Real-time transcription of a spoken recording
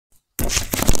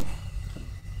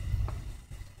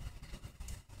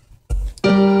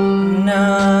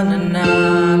Na na na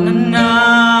na na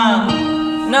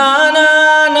na na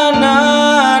na na na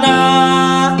na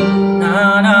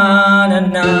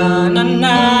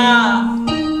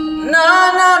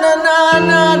na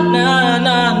na na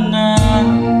na na.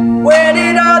 Where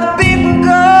did all the people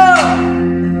go?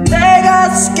 They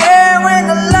got scared when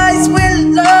the lights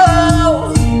went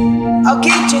low. I'll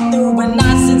get you through when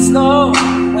I sit slow,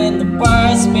 when the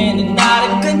world's spinning out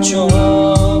of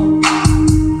control.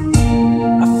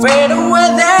 Afraid of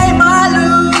where they might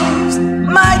lose,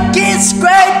 might get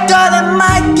scraped or they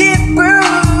might get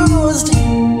bruised.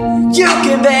 You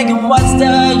can beg and what's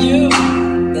the use?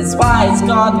 That's why it's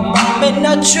called the moment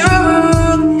of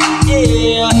truth.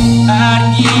 Yeah, I'd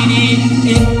get it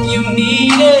if you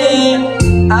need it.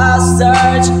 I'll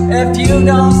search if you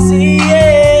don't see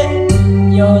it.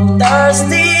 You're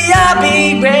thirsty, I'll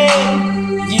be ready.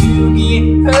 You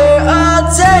get hurt, I'll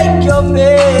take your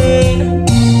pain.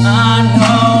 I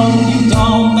know you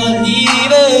don't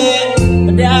believe it,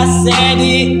 but I said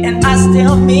it and I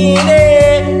still mean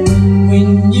it.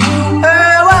 When you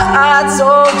heard what I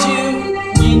told you,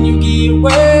 when you get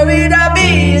worried, I'll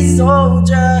be a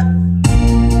soldier.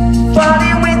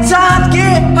 Funny when times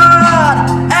get hard,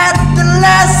 at the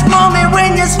last moment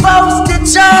when you're supposed to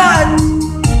charge.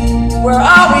 We're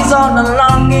always on the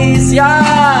longest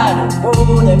yard.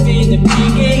 Oh, that be the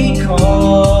big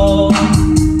cold.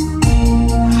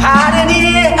 Hiding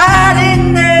here,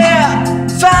 hiding there,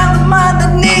 found them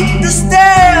underneath the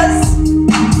stairs.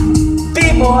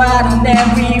 People hiding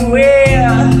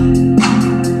everywhere,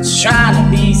 trying to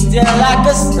be still like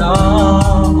a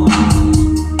stone.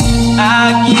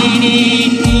 I get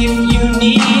it if you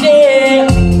need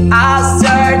it. I'll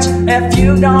search if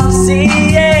you don't see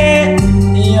it.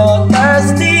 You're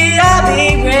thirsty, I'll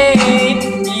be great.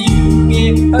 You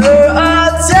get hurt,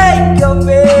 I'll take your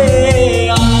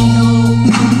pain. I know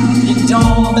you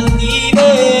don't believe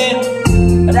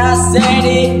it, but I said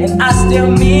it and I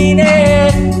still mean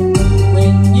it.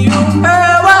 When you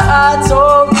heard what I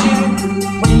told you,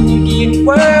 when you get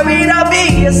worried, I'll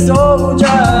be a soldier.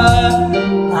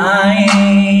 My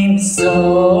aim is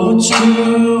so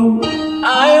true,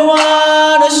 I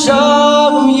wanna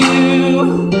show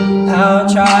you. I'll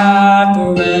try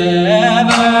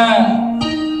forever,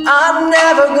 I'm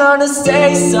never gonna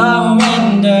say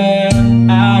surrender.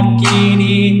 I'd get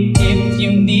it if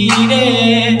you need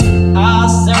it. I'll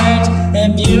search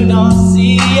if you don't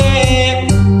see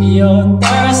it. You're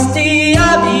thirsty,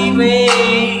 I'll be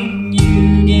waiting.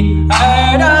 You get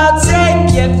hurt, I'll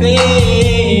take your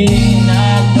pain. I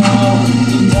know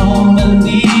you don't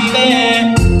believe it,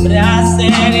 but I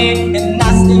said it and I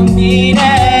still mean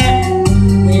it.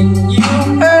 When you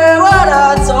heard what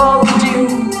I told you,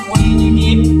 when you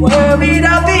get worried,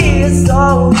 I'll be a soldier.